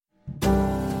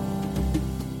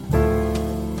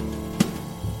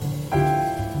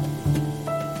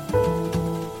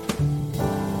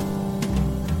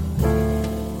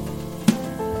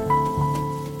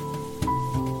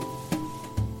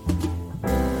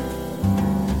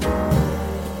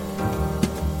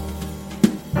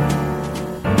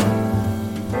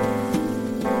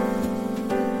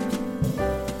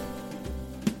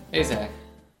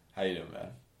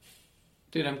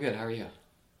Dude, I'm good. How are you?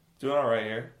 Doing all right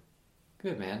here.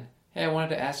 Good, man. Hey, I wanted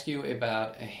to ask you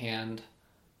about a hand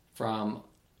from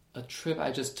a trip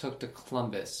I just took to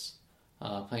Columbus,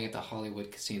 playing at the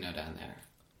Hollywood Casino down there.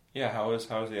 Yeah, how was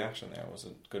the action there? Was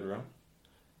it good room?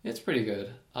 It's pretty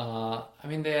good.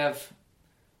 They have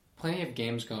plenty of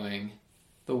games going.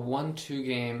 The 1-2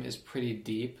 game is pretty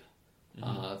deep.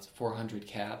 It's 400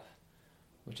 cap,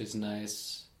 which is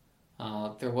nice.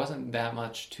 There wasn't that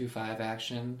much 2-5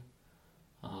 action,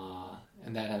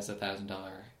 and that has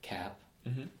 $1,000 cap.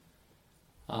 Mm-hmm.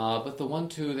 But the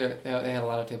 1-2, they had a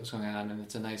lot of tables going on, and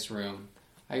it's a nice room.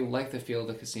 I like the feel of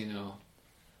the casino,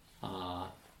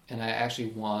 and I actually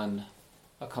won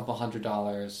a couple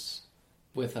 $100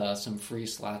 with some free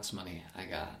slots money I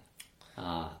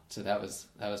got. So that was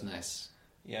nice.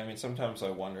 Yeah, I mean, sometimes I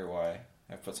wonder why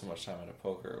I put so much time into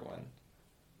poker when,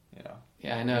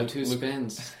 Yeah, I know. Two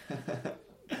spins,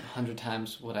 100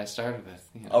 times what I started with.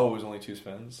 Oh, it was only 2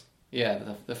 spins?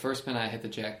 Yeah, the first spin I hit the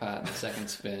jackpot, and the second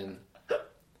spin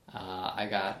I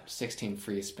got 16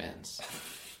 free spins.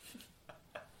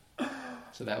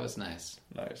 So that was nice.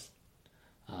 Nice.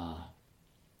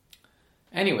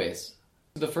 Anyways,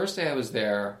 the first day I was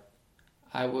there,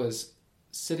 I was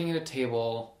sitting at a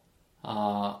table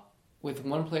with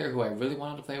one player who I really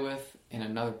wanted to play with and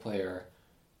another player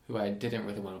who I didn't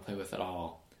really want to play with at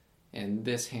all. And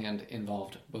this hand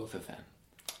involved both of them.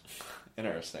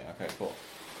 Interesting. Okay, cool.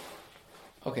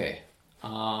 Okay.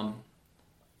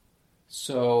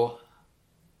 So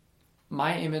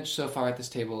my image so far at this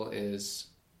table is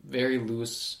very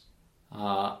loose.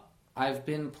 I've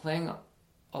been playing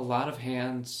a lot of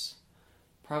hands,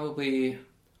 probably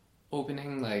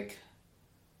opening like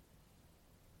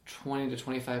 20 to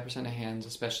 25% of hands,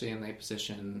 especially in late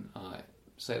position,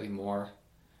 slightly more.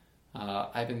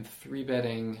 I've been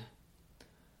 3-betting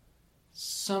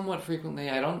somewhat frequently.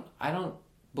 I don't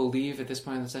believe at this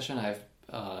point in the session I've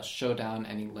showed down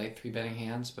any light 3-betting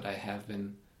hands, but I have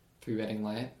been 3-betting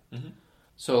light. Mm-hmm.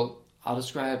 So I'll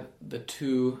describe the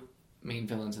two main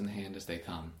villains in the hand as they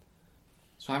come.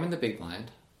 So I'm in the big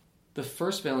blind. The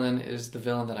first villain is the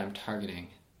villain that I'm targeting.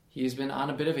 He's been on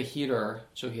a bit of a heater,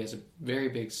 so he has a very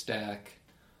big stack,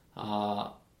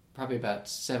 probably about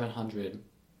 700.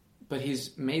 But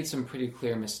he's made some pretty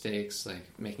clear mistakes,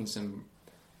 like making some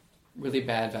really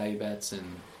bad value bets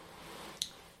and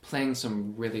playing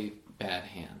some really bad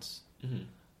hands.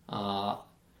 Mm-hmm.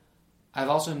 I've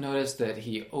also noticed that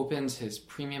he opens his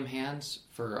premium hands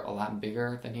for a lot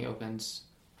bigger than he opens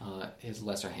his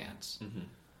lesser hands. Mm-hmm.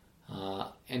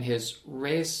 And his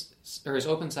his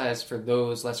open size for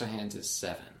those lesser hands is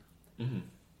 7. Mm-hmm.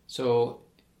 So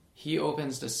he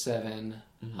opens to 7,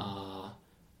 Mm-hmm.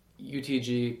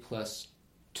 UTG plus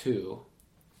 2,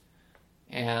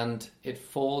 and it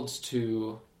folds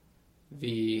to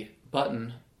the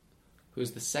button,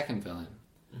 who's the second villain,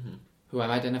 Mm-hmm. who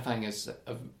I'm identifying as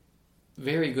a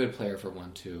very good player for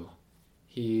 1-2.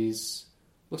 He's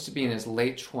looks to be in his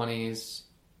late 20s.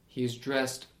 He's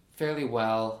dressed fairly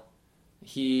well.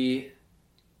 He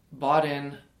bought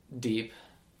in deep.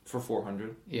 For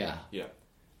 400? Yeah. Yeah.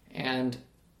 And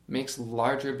makes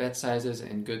larger bet sizes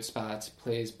in good spots,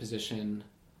 plays position.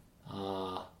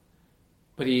 But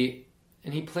he's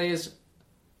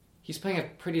playing a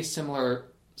pretty similar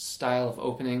style of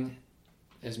opening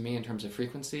as me in terms of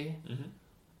frequency. Mm-hmm.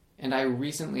 And I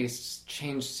recently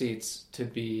changed seats to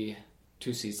be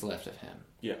 2 seats left of him.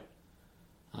 Yeah.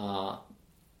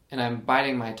 And I'm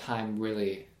biding my time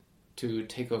really to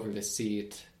take over the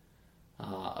seat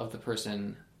of the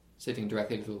person sitting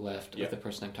directly to the left of the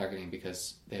person I'm targeting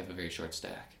because they have a very short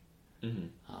stack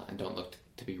and don't look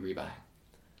to be rebuying.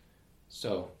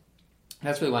 So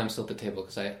that's really why I'm still at the table,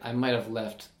 because I might have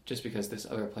left just because this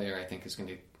other player I think is going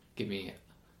to give me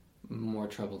more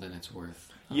trouble than it's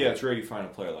worth. Yeah, it's rare you find a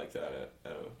player like that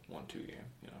at a 1-2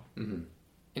 game, Mm-hmm.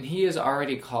 And he has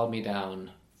already called me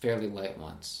down fairly light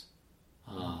once.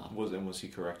 Was he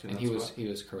correct in and that spot? he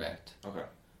was correct. Okay.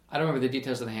 I don't remember the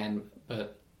details of the hand,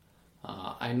 but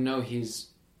I know he's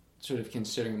sort of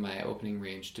considering my opening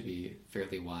range to be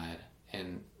fairly wide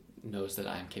and knows that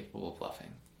I'm capable of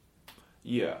bluffing.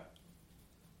 Yeah.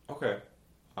 Okay.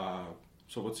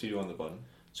 So what's he do on the button?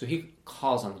 So he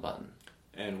calls on the button.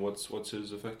 And what's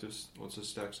his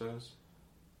stack size?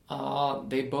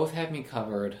 They both have me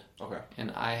covered. Okay.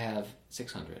 And I have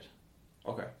 600.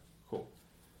 Okay. Cool.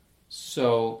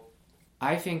 So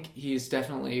I think he's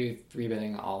definitely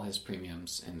 3-betting all his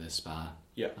premiums in this spot.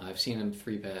 Yeah. I've seen him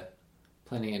 3-bet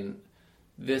plenty, and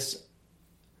this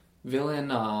villain,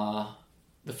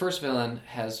 the first villain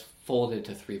has folded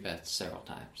to 3-bets several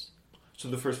times. So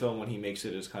the first villain, when he makes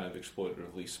it, is kind of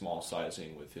exploitatively small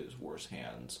sizing with his worse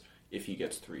hands. If he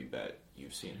gets 3-bet,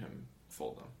 you've seen him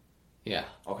fold them. Yeah.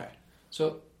 Okay.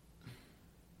 So,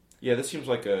 Yeah, this seems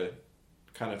like a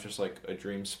kind of just like a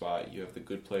dream spot. You have the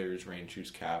good player's range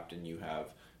who's capped, and you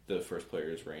have the first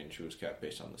player's range who is capped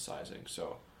based on the sizing.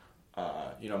 So,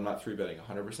 I'm not 3-betting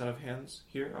 100% of hands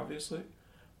here, obviously.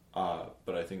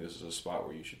 But I think this is a spot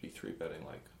where you should be 3-betting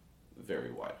like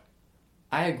very wide.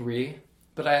 I agree,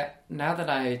 but now that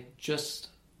I just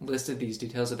listed these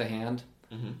details of the hand,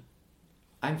 Mm-hmm.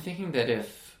 I'm thinking that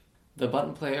if the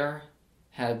button player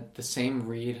had the same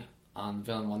read on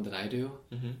villain 1 that I do,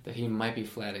 Mm-hmm. that he might be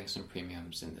flatting some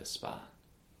premiums in this spot.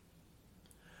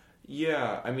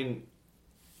 Yeah, I mean,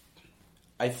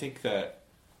 I think that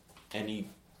any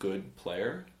good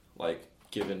player, like,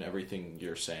 given everything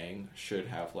you're saying, should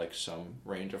have, like, some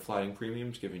range of flatting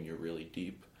premiums, given you're really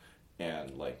deep,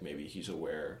 and, like, maybe he's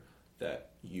aware that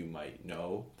you might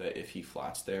know that if he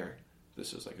flats there,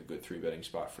 this is, like, a good 3-betting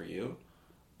spot for you.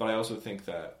 But I also think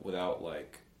that without,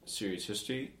 like, serious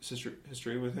history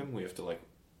with him, we have to, like,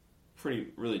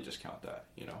 really discount that,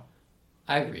 you know?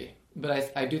 I agree,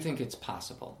 but I do think it's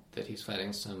possible that he's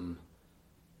flatting some.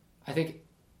 I think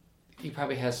he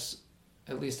probably has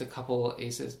at least a couple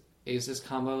aces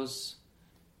combos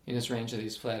in his range that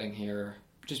he's flatting here,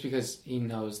 just because he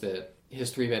knows that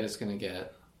his 3-bet is going to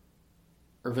get,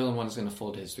 or villain 1 is going to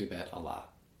fold his 3-bet a lot.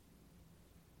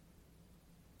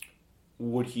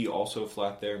 Would he also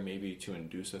flat there maybe to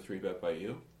induce a 3-bet by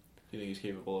you? Do you think he's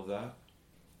capable of that?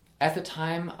 At the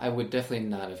time, I would definitely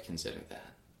not have considered that.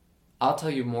 I'll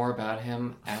tell you more about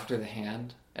him after the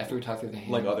hand, after we talk through the hand.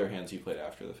 Like other hands he played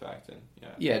after the fact, and yeah.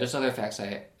 Yeah, just other facts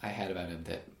I had about him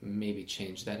that maybe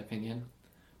changed that opinion.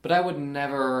 But I would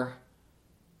never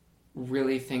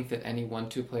really think that any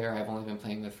 1-2 player I've only been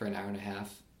playing with for an hour and a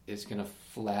half is going to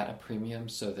flat a premium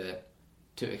so that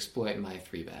to exploit my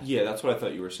 3-bet. Yeah, that's what I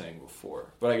thought you were saying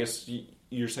before. But I guess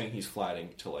you're saying he's flatting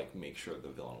to like make sure the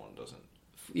villain 1 doesn't.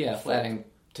 Yeah, flatting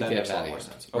to that get makes a lot value. more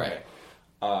sense. Okay.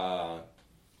 Right.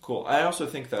 Cool. I also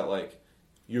think that like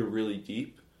you're really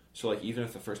deep, so like even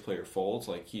if the first player folds,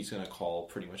 like he's gonna call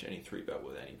pretty much any 3-bet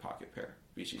with any pocket pair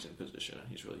because he's in position and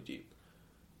he's really deep.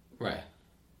 Right.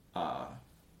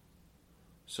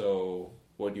 So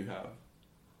what do you have?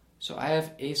 So I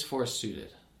have ace-4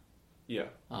 suited. Yeah.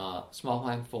 Small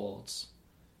blind folds,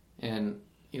 and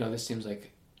this seems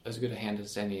like as good a hand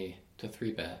as any to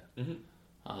 3-bet.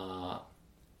 Mm-hmm.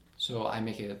 So I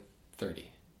make it 30.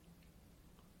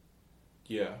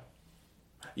 Yeah.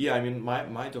 Yeah, I mean,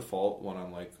 my default when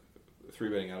I'm like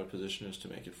 3-betting out of position is to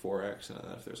make it 4x, and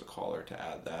then if there's a caller to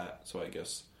add that. So I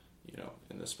guess,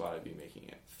 in this spot I'd be making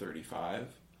it 35.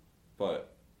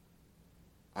 But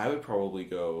I would probably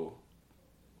go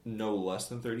no less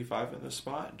than 35 in this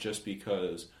spot, just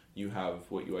because you have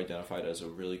what you identified as a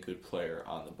really good player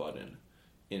on the button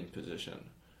in position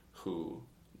who,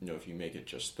 if you make it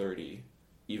just 30,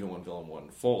 even when villain 1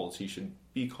 folds, he should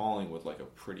be calling with like a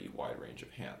pretty wide range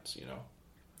of hands,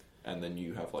 and then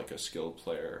you have like a skilled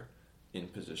player in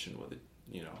position with it,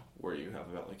 where you have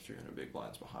about like 300 big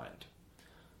blinds behind.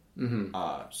 Mm-hmm.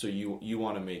 So you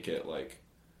want to make it like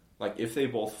if they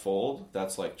both fold,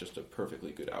 that's like just a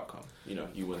perfectly good outcome.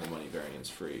 You win the money variance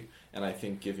free. And I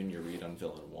think given your read on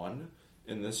villain 1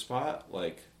 in this spot,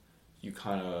 like you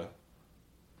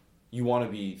want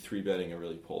to be 3-betting a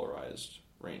really polarized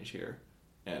range here.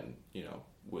 And,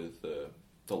 with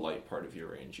the light part of your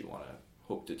range, you want to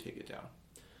hope to take it down.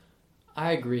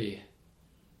 I agree,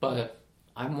 but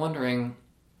I'm wondering,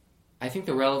 I think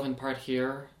the relevant part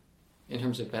here, in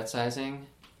terms of bet sizing,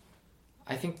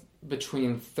 I think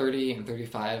between 30 and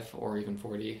 35 or even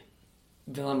 40,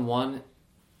 villain 1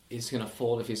 is going to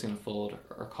fold if he's going to fold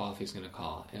or call if he's going to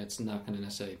call, and it's not going to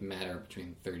necessarily matter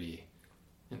between 30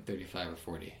 and 35 or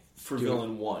 40. For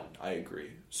villain 1, I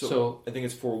agree. So I think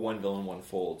it's 4-1, villain 1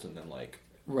 folds, and then like...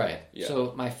 Right. Yeah.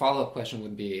 So my follow-up question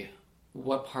would be,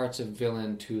 what parts of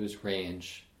villain 2's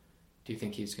range do you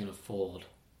think he's going to fold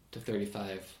to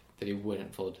 35 that he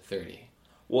wouldn't fold to 30?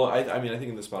 Well, I think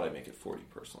in this spot I make it 40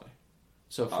 personally.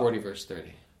 So 40 versus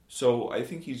 30. So I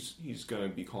think he's going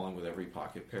to be calling with every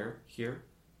pocket pair here.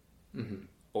 Mm-hmm.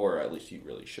 Or at least he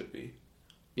really should be.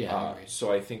 Yeah, I agree.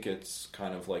 So I think it's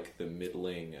kind of like the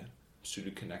middling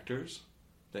suited connectors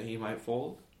that he might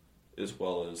fold, as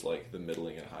well as like the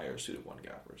middling and higher suited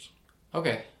 1-gappers.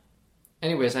 Okay.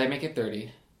 Anyways, I make it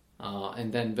 30,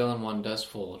 and then villain 1 does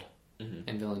fold, Mm-hmm.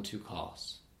 and villain 2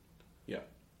 calls. Yeah.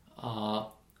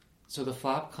 So the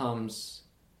flop comes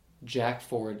Jack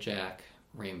 4, Jack,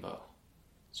 Rainbow.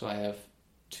 So I have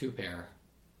 2 pair.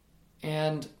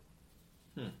 And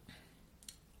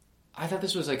I thought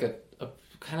this was like a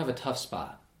kind of a tough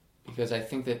spot, because I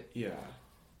think that Yeah.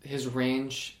 his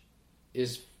range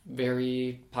is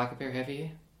very pocket pair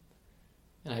heavy,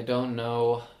 and I don't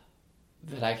know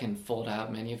that I can fold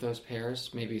out many of those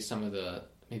pairs. Maybe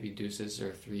deuces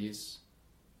or threes.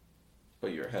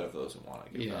 But you're ahead of those and want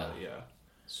to get value, yeah.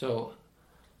 So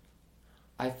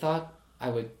I thought I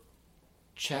would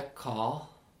check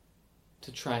call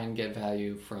to try and get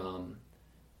value from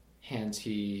hands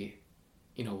he,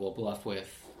 will bluff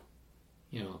with,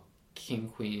 king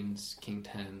queens, king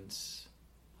tens,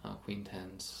 queen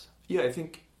tens. Yeah, I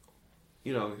think,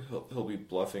 he'll be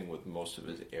bluffing with most of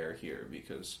his air here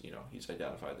because, he's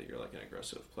identified that you're like an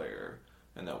aggressive player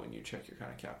and that when you check, you're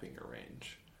kind of capping your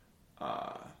range.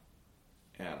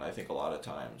 And I think a lot of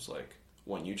times, like,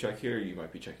 when you check here, you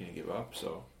might be checking to give up.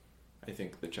 So I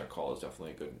think the check call is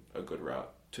definitely a good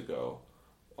route to go.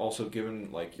 Also,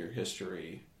 given, like, your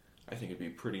history, I think it'd be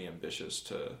pretty ambitious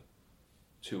to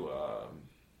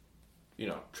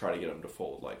try to get him to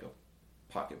fold, like, a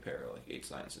pocket pair, like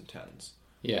 8s, 9s, and 10s.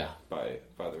 Yeah. By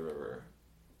the river.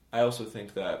 I also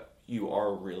think that you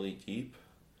are really deep,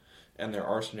 and there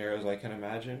are scenarios I can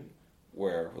imagine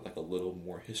where, with like a little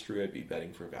more history, I'd be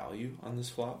betting for value on this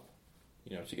flop.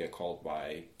 To get called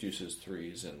by deuces,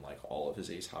 threes, and like all of his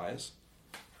ace highs.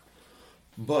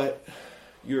 But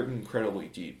you're incredibly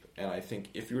deep, and I think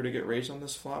if you were to get raised on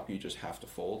this flop, you just have to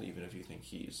fold, even if you think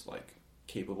he's like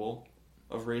capable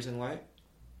of raising light.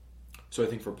 So I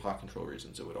think for pot control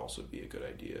reasons, it would also be a good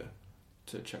idea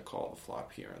to check call the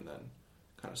flop here and then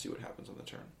kind of see what happens on the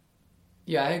turn.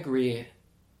 Yeah, I agree.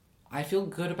 I feel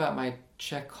good about my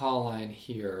check call line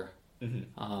here.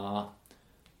 Mm-hmm.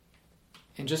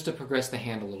 And just to progress the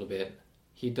hand a little bit,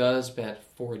 he does bet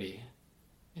 40,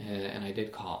 and I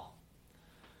did call.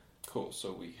 Cool.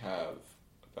 So we have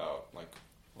about like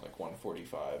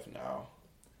 145 now.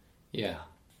 Yeah.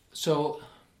 So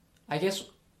I guess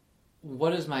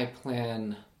what is my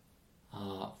plan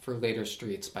for later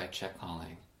streets by check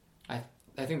calling? I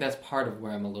think that's part of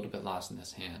where I'm a little bit lost in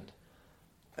this hand.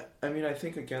 I mean, I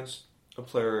think against a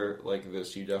player like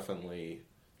this, you definitely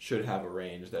should have a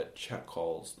range that check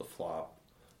calls the flop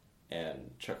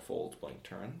and check folds blank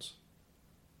turns.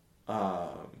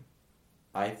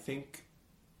 I think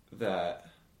that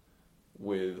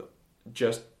with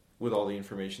all the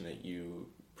information that you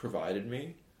provided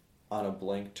me, on a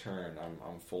blank turn,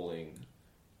 I'm folding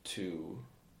to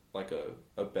like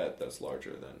a bet that's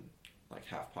larger than like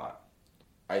half pot.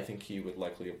 I think he would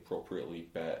likely appropriately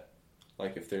bet,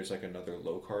 like if there's like another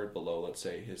low card below, let's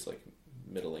say his like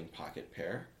middling pocket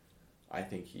pair, I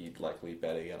think he'd likely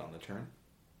bet again on the turn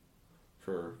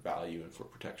for value and for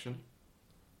protection.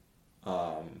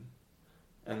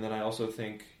 And then I also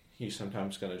think he's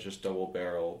sometimes going to just double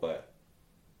barrel, but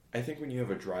I think when you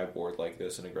have a dry board like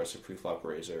this, an aggressive preflop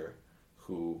raiser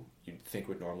who you'd think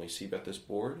would normally c-bet this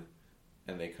board,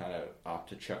 and they kind of opt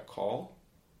to check call,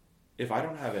 if I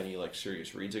don't have any like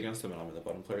serious reads against them and I'm in the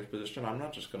button player's position, I'm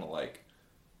not just going to like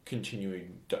continue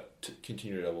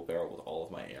to double barrel with all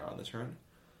of my air on the turn.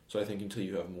 So I think until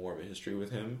you have more of a history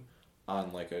with him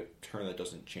on like a turn that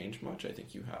doesn't change much, I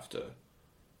think you have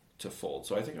to fold.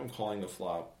 So I think I'm calling the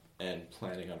flop and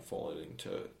planning on folding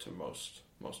to most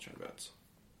turn bets.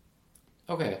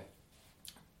 Okay.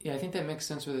 Yeah, I think that makes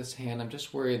sense with this hand. I'm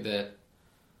just worried that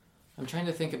I'm trying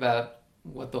to think about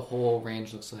what the whole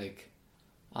range looks like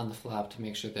on the flop to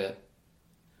make sure that,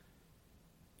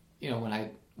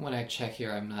 when I check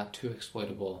here, I'm not too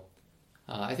exploitable.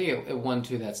 I think at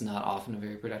 1-2, that's not often a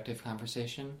very productive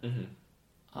conversation.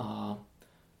 Mm-hmm.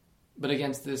 But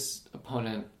against this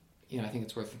opponent, I think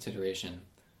it's worth consideration.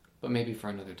 But maybe for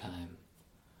another time.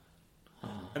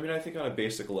 I mean, I think on a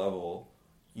basic level,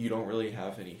 you don't really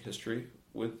have any history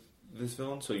with this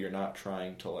villain, so you're not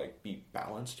trying to like be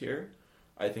balanced here.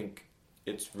 I think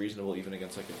it's reasonable even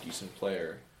against like a decent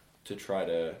player to try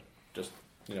to just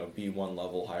be one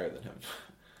level higher than him.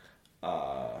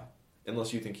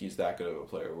 Unless you think he's that good of a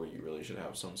player where you really should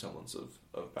have some semblance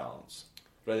of balance.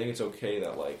 But I think it's okay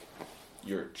that like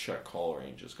your check call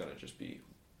range is going to just be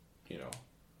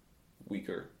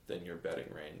weaker than your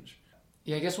betting range.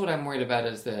 Yeah, I guess what I'm worried about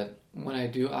is that when I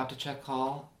do opt to check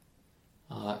call,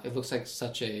 it looks like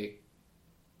such a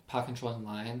pot controlling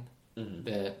line mm-hmm.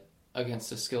 that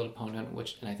against a skilled opponent,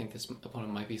 and I think this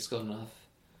opponent might be skilled enough,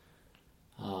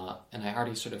 and I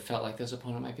already sort of felt like this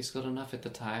opponent might be skilled enough at the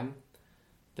time,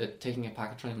 that taking a pot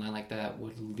controlling line like that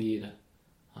would lead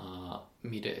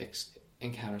me to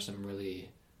encounter some really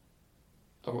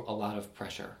a lot of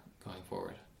pressure going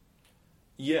forward.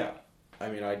 Yeah, I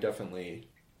mean, I definitely...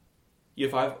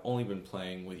 If I've only been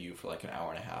playing with you for like an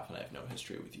hour and a half and I have no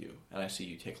history with you, and I see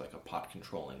you take like a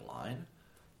pot-controlling line,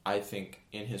 I think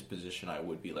in his position I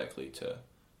would be likely to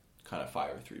kind of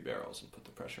fire 3 barrels and put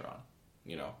the pressure on,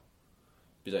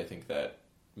 because I think that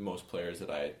most players that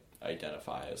I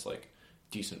identify as like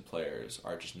decent players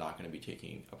are just not going to be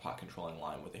taking a pot controlling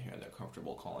line with a hand they're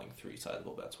comfortable calling 3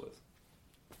 sizable bets with.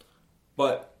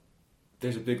 But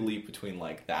there's a big leap between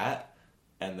like that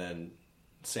and then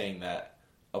saying that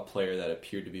a player that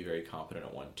appeared to be very competent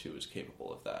at 1-2 is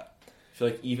capable of that. I feel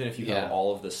like even if you have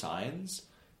all of the signs,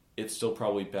 it's still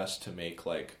probably best to make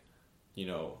like, you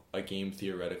know, a game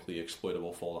theoretically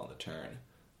exploitable fold on the turn,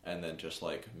 and then just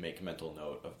like make mental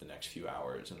note of the next few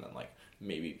hours, and then like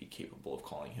maybe be capable of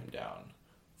calling him down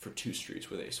for 2 streets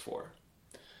with ace-4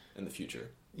 in the future.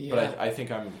 Yeah. But I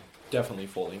think I'm definitely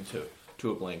folding to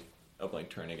a blank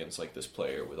turn against like this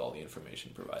player with all the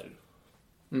information provided.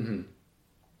 Mm-hmm.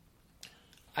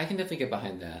 I can definitely get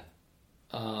behind that.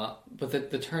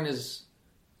 But the turn is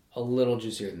a little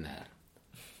juicier than that.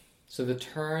 So the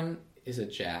turn is a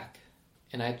jack,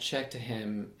 and I check to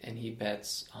him, and he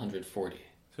bets 140.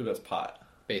 So that's pot.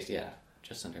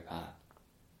 Just under pot.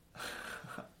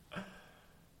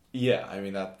 Yeah, I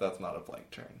mean that's not a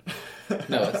blank turn.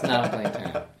 No, it's not a blank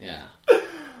turn. Yeah.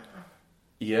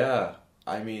 Yeah,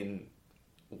 I mean,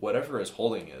 whatever his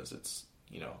holding is, it's,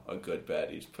 you know, a good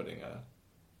bet. He's putting a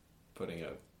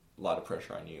lot of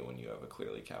pressure on you when you have a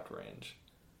clearly capped range.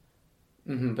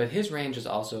 Mm-hmm, but his range is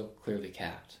also clearly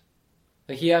capped.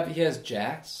 Like he has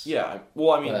jacks. Yeah,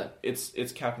 well, I mean,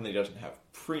 it's capped and he doesn't have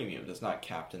premiums. It's not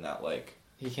capped in that like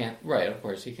he can't. Right, of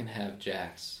course, he can have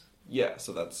jacks. Yeah,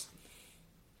 so that's.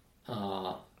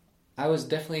 I was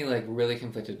definitely like really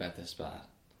conflicted about this spot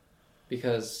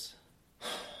because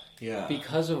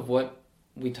of what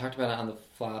we talked about on the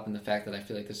flop and the fact that I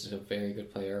feel like this is a very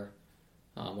good player,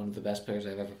 one of the best players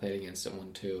I've ever played against at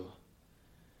 1-2.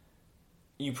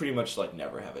 You pretty much like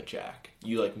never have a jack.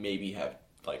 You like maybe have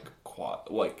like quad.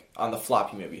 Like on the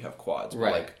flop, you maybe have quads,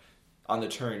 but like on the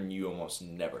turn, you almost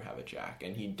never have a jack.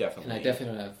 And he definitely. And I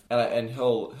definitely don't have. And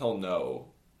he'll know.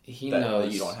 He knows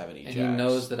that you don't have any jacks. And he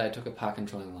knows that I took a pot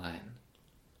controlling line.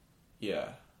 Yeah.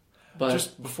 But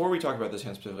just before we talk about this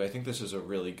hand specifically, I think this is a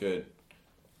really good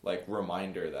like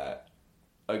reminder that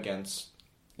against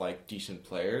like decent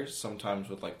players, sometimes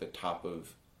with like the top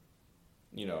of,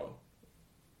 you know,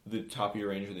 the top of your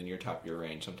range or the near top of your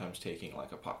range, sometimes taking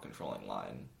like a pot controlling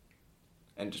line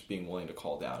and just being willing to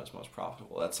call down is most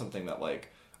profitable. That's something that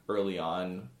like early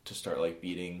on to start like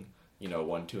beating, you know,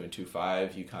 1-2 and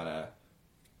 2-5, you kind of,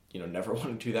 you know, never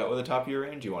want to do that with the top of your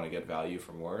range. You want to get value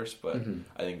from worse, but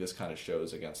I think this kind of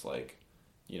shows against like,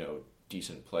 you know,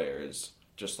 decent players,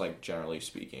 just like generally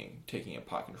speaking, taking a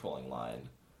pot controlling line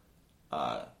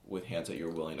with hands that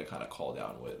you're willing to kind of call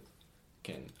down with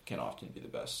can often be the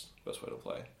best way to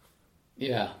play.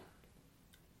 Yeah.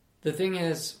 The thing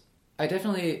is, I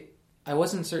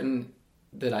wasn't certain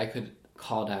that I could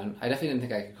call down. I definitely didn't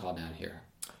think I could call down here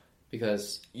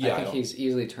because I think he's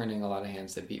easily turning a lot of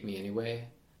hands that beat me anyway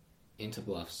into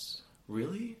bluffs.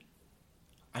 Really?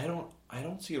 I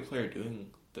don't see a player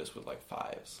doing this with like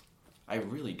 5s. I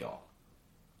really don't.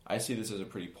 I see this as a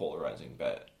pretty polarizing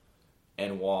bet.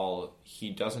 And while he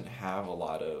doesn't have a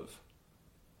lot of,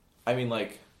 I mean,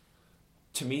 like,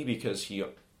 to me, because he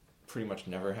pretty much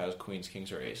never has queens,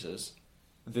 kings, or aces,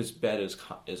 this bet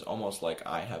is almost like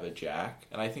I have a jack.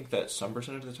 And I think that some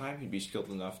percentage of the time he'd be skilled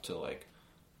enough to like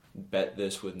bet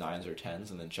this with 9s or 10s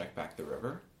and then check back the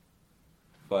river.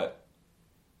 But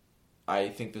I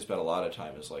think this bet a lot of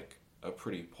time is like a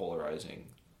pretty polarizing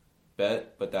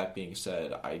bet. But that being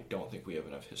said, I don't think we have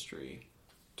enough history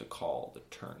to call the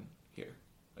turn here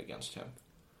against him.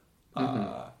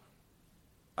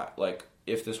 Like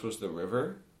if this was the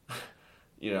river,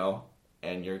 you know,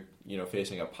 and you're, you know,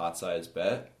 facing a pot-sized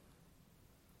bet,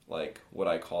 like what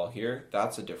I call here,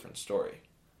 that's a different story.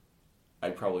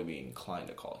 I'd probably be inclined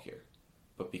to call here.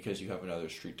 But because you have another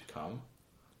street to come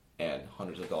and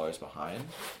hundreds of dollars behind...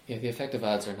 Yeah, the effective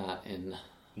odds are not in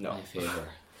my favor.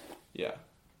 Yeah.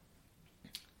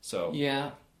 So...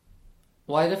 Yeah.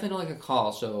 Well, I definitely don't like a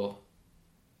call, so...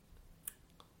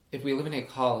 If we eliminate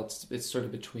call, it's sort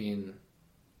of between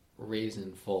raise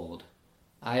and fold.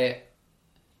 I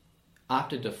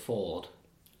opted to fold.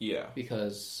 Yeah.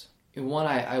 Because in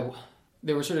one,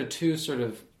 there were sort of two sort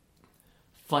of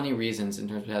funny reasons in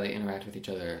terms of how they interact with each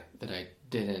other that I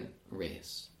didn't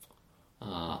raise.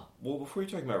 Well, before you're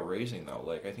talking about raising, though,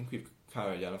 like I think we've kind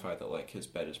of identified that like his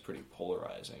bet is pretty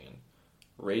polarizing, and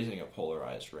raising a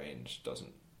polarized range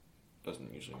doesn't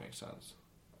usually make sense,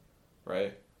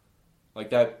 right? Like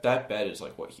that bet is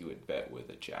like what he would bet with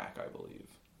a jack, I believe.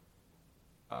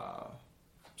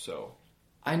 So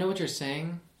I know what you're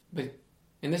saying,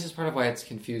 and this is part of why it's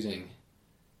confusing.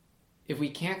 If we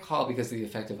can't call because of the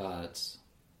effective odds,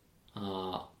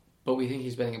 but we think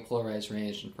he's betting a polarized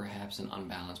range and perhaps an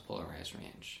unbalanced polarized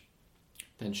range,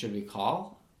 then should we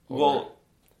call? Or... Well,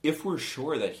 if we're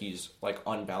sure that he's like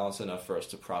unbalanced enough for us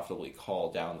to profitably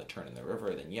call down the turn in the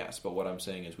river, then yes. But what I'm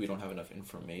saying is we don't have enough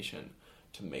information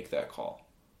to make that call.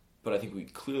 But I think we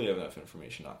clearly have enough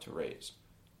information not to raise,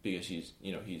 because he's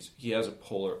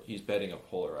betting a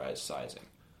polarized sizing,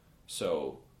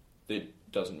 so it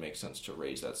doesn't make sense to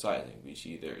raise that sizing because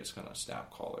either it's kind of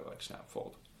snap call or like snap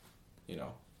fold, you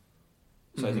know.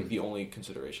 So I think the only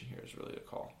consideration here is really a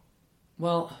call.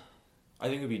 Well, I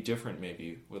think it'd be different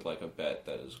maybe with like a bet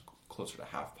that is closer to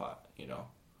half pot, you know,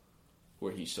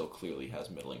 where he still clearly has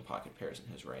middling pocket pairs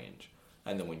in his range,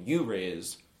 and then when you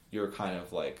raise, you're kind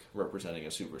of like representing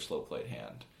a super slow played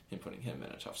hand and putting him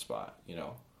in a tough spot, you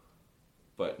know.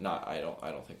 But I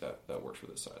don't think that works for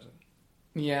this sizing.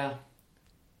 Yeah,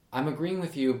 I'm agreeing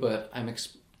with you, but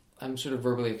I'm sort of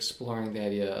verbally exploring the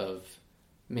idea of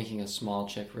making a small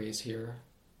check raise here.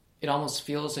 It almost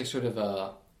feels like sort of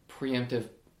a preemptive,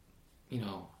 you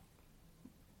know,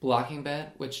 blocking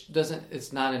bet, which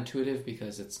it's not intuitive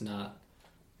because it's not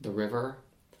the river.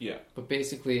 Yeah. But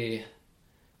basically,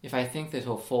 if I think that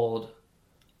he'll fold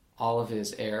all of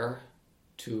his air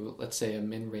to, let's say, a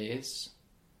min raise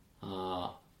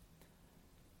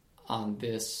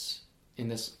in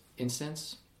this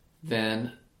instance,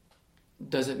 then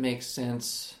does it make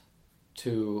sense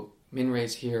to min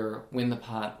raise here, win the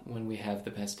pot when we have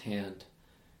the best hand,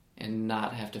 and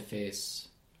not have to face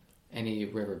any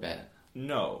river bet?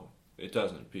 No, it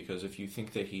doesn't, because if you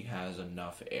think that he has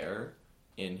enough air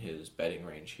in his betting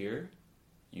range here,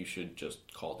 you should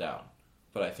just call down.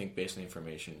 But I think based on the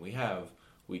information we have,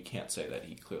 we can't say that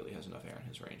he clearly has enough air in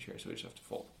his range here, so we just have to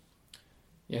fold.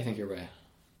 Yeah, I think you're right.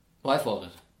 Well, I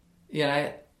folded.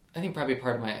 Yeah, I think probably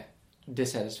part of my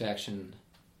dissatisfaction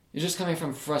is just coming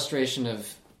from frustration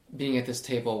of being at this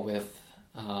table with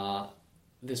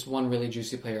this one really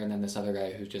juicy player and then this other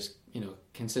guy who just, you know,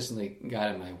 consistently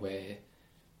got in my way.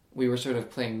 We were sort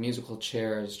of playing musical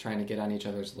chairs, trying to get on each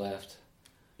other's left.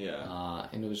 Yeah.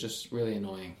 And it was just really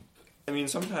annoying. I mean,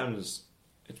 sometimes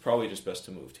it's probably just best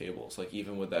to move tables. Like,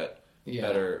 even with that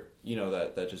better, you know,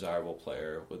 that desirable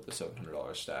player with the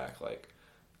 $700 stack, like,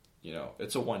 you know,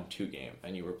 it's a 1-2 game,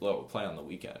 and you were play on the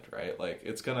weekend, right? Like,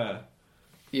 it's gonna...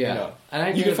 Yeah. You know,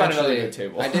 and you can find another good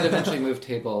table. I did eventually move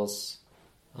tables.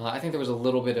 I think there was a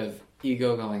little bit of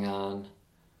ego going on.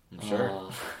 I'm sure.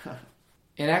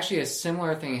 And actually a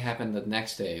similar thing happened the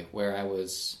next day where I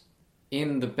was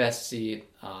in the best seat,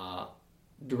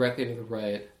 directly to the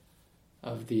right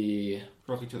of the...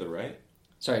 Directly to the right?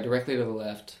 Sorry, directly to the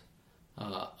left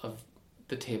of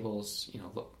the table's, you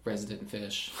know, resident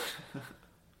fish.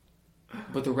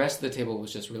 But the rest of the table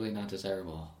was just really not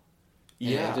desirable.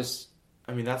 Yeah.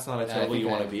 I mean, that's not a table you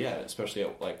want to be at, especially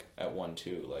at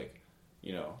 1-2. Like,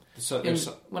 you know.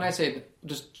 When I say,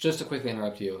 just to quickly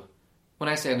interrupt you, when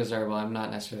I say undesirable, I'm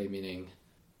not necessarily meaning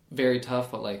very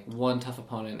tough, but like one tough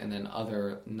opponent and then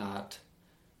other not,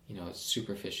 you know,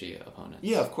 super fishy opponents.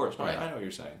 Yeah, of course. Right. I know what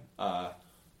you're saying.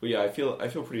 But yeah, I feel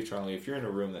pretty strongly if you're in a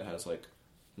room that has like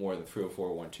more than 3 or 4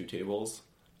 1-2 tables,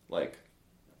 like,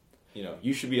 you know,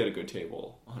 you should be at a good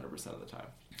table 100% of the time.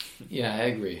 Yeah, I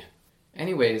agree.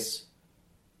 Anyways,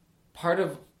 part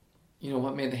of, you know,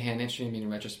 what made the hand interesting to me in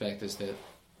retrospect is that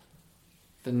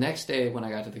the next day when I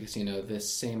got to the casino,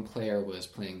 this same player was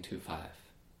playing 2-5.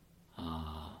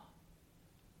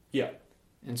 Yeah.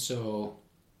 And so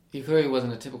he clearly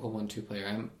wasn't a typical 1-2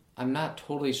 player. I'm not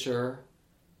totally sure.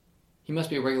 He must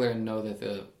be a regular and know that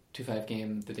the 2-5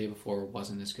 game the day before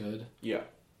wasn't as good. Yeah.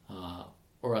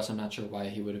 Or else I'm not sure why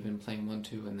he would have been playing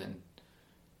 1-2 and then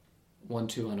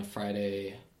 1-2 on a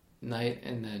Friday night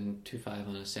and then 2-5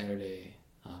 on a Saturday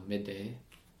midday.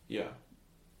 Yeah.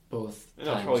 Both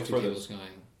times, probably two tables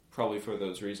going. Probably for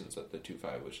those reasons that the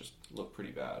 2-5 was just looked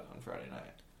pretty bad on Friday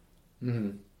night.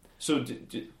 Mm-hmm. So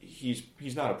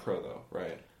he's not a pro though,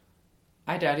 right?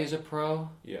 I doubt he's a pro.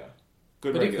 Yeah.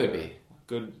 Good but regular. He could be.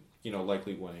 Good, you know,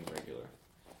 likely winning regular.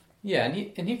 Yeah,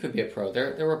 and he could be a pro.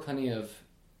 There were plenty of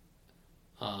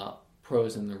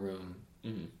pros in the room,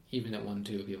 even at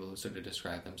 1-2, people who sort of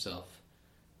describe themselves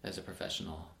as a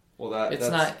professional. Well,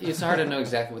 it's hard to know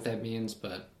exactly what that means,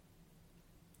 but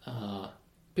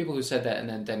people who said that and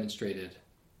then demonstrated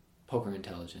poker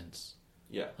intelligence.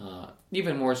 Yeah.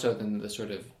 Even more so than the sort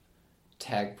of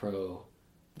tag pro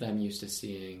that I'm used to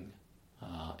seeing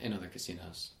in other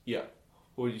casinos. Yeah.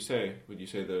 What would you say? Would you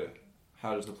say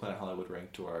how does the Planet Hollywood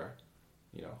rank to our,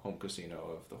 you know, home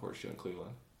casino of the Horseshoe in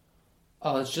Cleveland?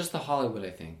 Oh, it's just the Hollywood, I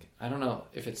think. I don't know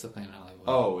if it's the Planet Hollywood.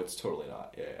 Oh, it's totally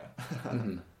not. Yeah.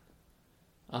 Mm-hmm.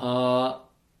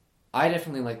 I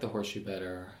definitely like the Horseshoe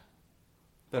better.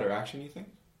 Better action, you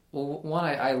think? Well, one,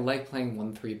 I like playing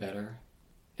 1-3 better.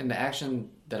 And the action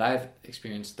that I've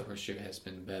experienced the horseshoe has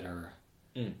been better.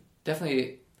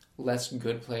 Definitely less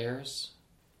good players.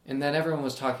 And then everyone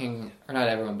was talking, or not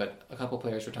everyone, but a couple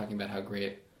players were talking about how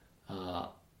great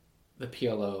the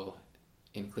PLO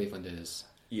in Cleveland is.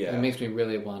 Yeah. It makes me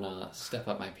really want to step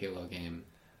up my PLO game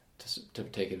to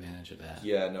take advantage of that.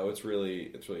 Yeah, no, it's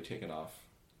really taken off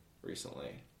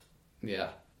recently. Yeah.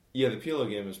 Yeah, the PLO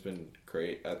game has been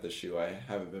great at the shoe. I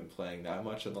haven't been playing that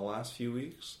much in the last few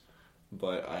weeks,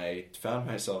 but I found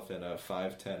myself in a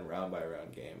 5-10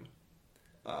 round-by-round game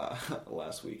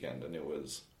last weekend, and it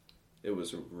was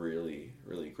a really,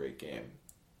 really great game.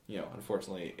 You know,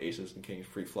 unfortunately, aces and kings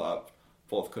pre-flop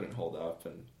both couldn't hold up,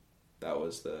 and that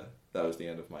was the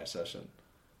end of my session.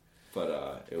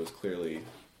 But it was clearly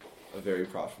a very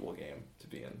profitable game to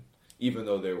be in, even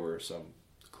though there were some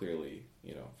clearly,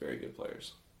 you know, very good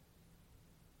players.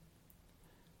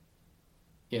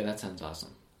 Yeah, that sounds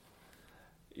awesome.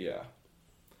 Yeah.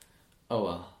 Oh,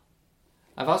 well.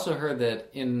 I've also heard that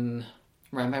in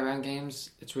round-by-round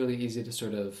games, it's really easy to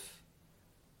sort of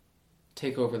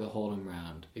take over the hold'em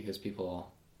round because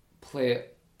people play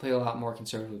a lot more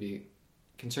conservatively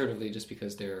just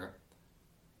because they're,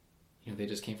 you know, they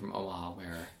just came from Omaha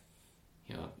where,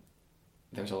 you know,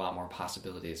 there's a lot more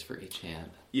possibilities for each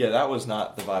hand. Yeah, that was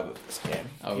not the vibe of this game.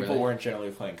 Oh, People really? weren't generally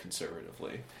playing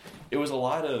conservatively. It was a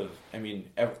lot of, I mean,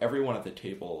 everyone at the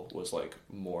table was like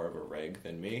more of a reg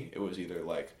than me. It was either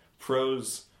like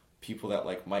pros, people that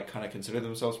like might kind of consider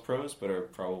themselves pros but are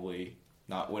probably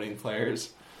not winning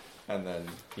players, and then,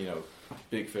 you know,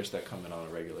 big fish that come in on a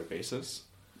regular basis.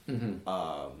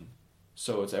 Mm-hmm.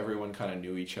 So it's everyone kind of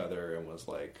knew each other and was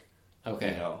like,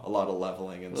 Okay. you know, a lot of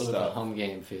leveling and A little stuff. bit of home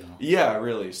game feel. Yeah,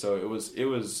 really. So it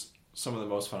was some of the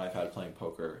most fun I've had playing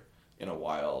poker in a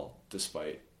while,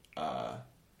 despite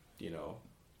you know,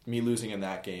 me losing in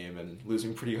that game and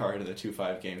losing pretty hard in the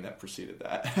 2-5 game that preceded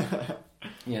that.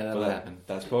 Yeah, that will happen.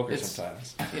 That's poker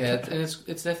sometimes. Yeah,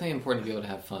 it's definitely important to be able to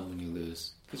have fun when you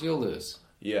lose, because you'll lose.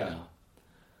 Yeah. You know?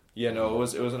 Yeah, no, it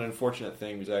was an unfortunate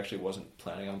thing because I actually wasn't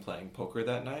planning on playing poker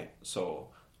that night, so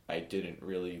I didn't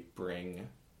really bring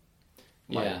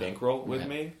my bankroll with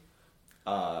me.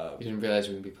 You didn't realize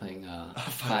you were going to be playing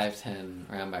 5-10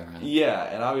 round by round. Yeah,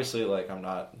 and obviously, like, I'm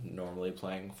not normally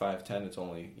playing 5-10. It's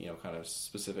only, you know, kind of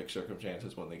specific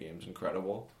circumstances when the game's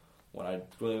incredible, when I'd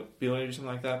really be able to do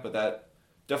something like that. But that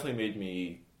definitely made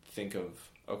me think of,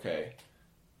 okay,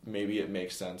 maybe it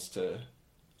makes sense to,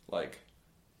 like,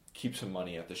 keep some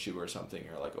money at the shoe or something,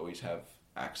 or, like, always have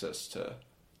access to,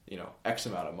 you know, X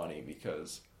amount of money,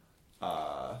 because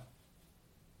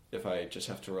if I just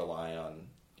have to rely on,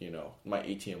 you know, my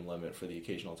ATM limit for the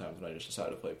occasional times when I just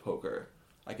decide to play poker,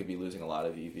 I could be losing a lot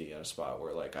of EV in a spot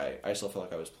where, like, I still felt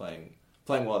like I was playing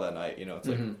well that night. You know, it's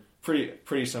like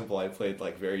pretty simple. I played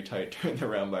like very tight during the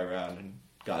round by round and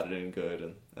got it in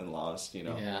good and lost. You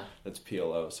know, that's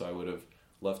PLO. So I would have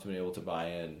loved to be able to buy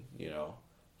in, you know,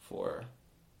 for,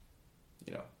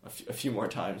 you know, a few more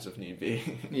times if need be.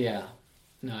 Yeah,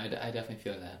 no, I definitely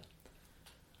feel that.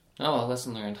 Oh well,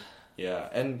 lesson learned. Yeah,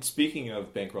 and speaking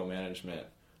of bankroll management,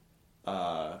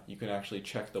 you can actually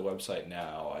check the website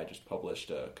now. I just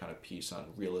published a kind of piece on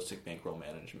realistic bankroll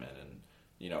management and,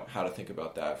 you know, how to think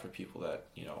about that for people that,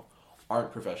 you know,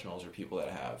 aren't professionals or people that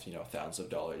have, you know, thousands of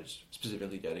dollars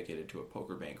specifically dedicated to a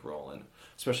poker bankroll, and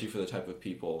especially for the type of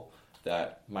people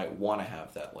that might want to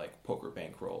have that, like, poker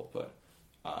bankroll, but,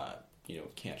 you know,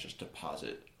 can't just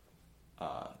deposit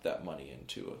that money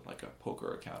into like a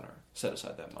poker account or set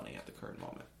aside that money at the current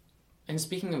moment. And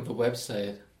speaking of the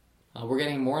website, we're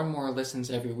getting more and more listens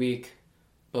every week,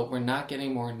 but we're not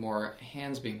getting more and more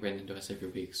hands being written into us every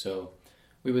week. So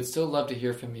we would still love to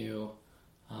hear from you.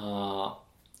 And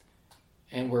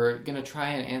we're going to try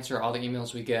and answer all the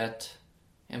emails we get.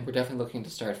 And we're definitely looking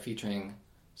to start featuring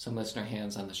some listener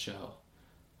hands on the show.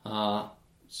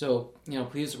 So, you know,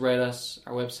 please write us.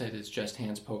 Our website is Just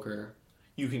Hands Poker.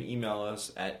 You can email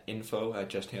us at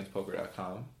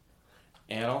info@justhandspoker.com.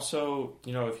 And also,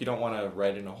 you know, if you don't want to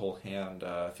write in a whole hand,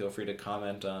 feel free to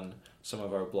comment on some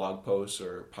of our blog posts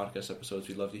or podcast episodes.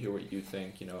 We'd love to hear what you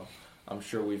think. You know, I'm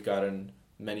sure we've gotten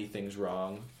many things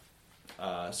wrong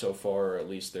so far, or at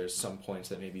least there's some points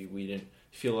that maybe we didn't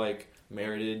feel like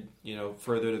merited, you know,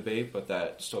 further debate, but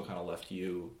that still kind of left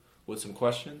you with some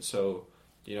questions. So,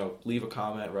 you know, leave a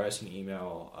comment, write us an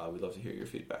email. We'd love to hear your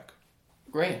feedback.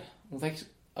 Great. Well, thanks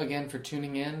again for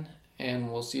tuning in,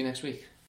 and we'll see you next week.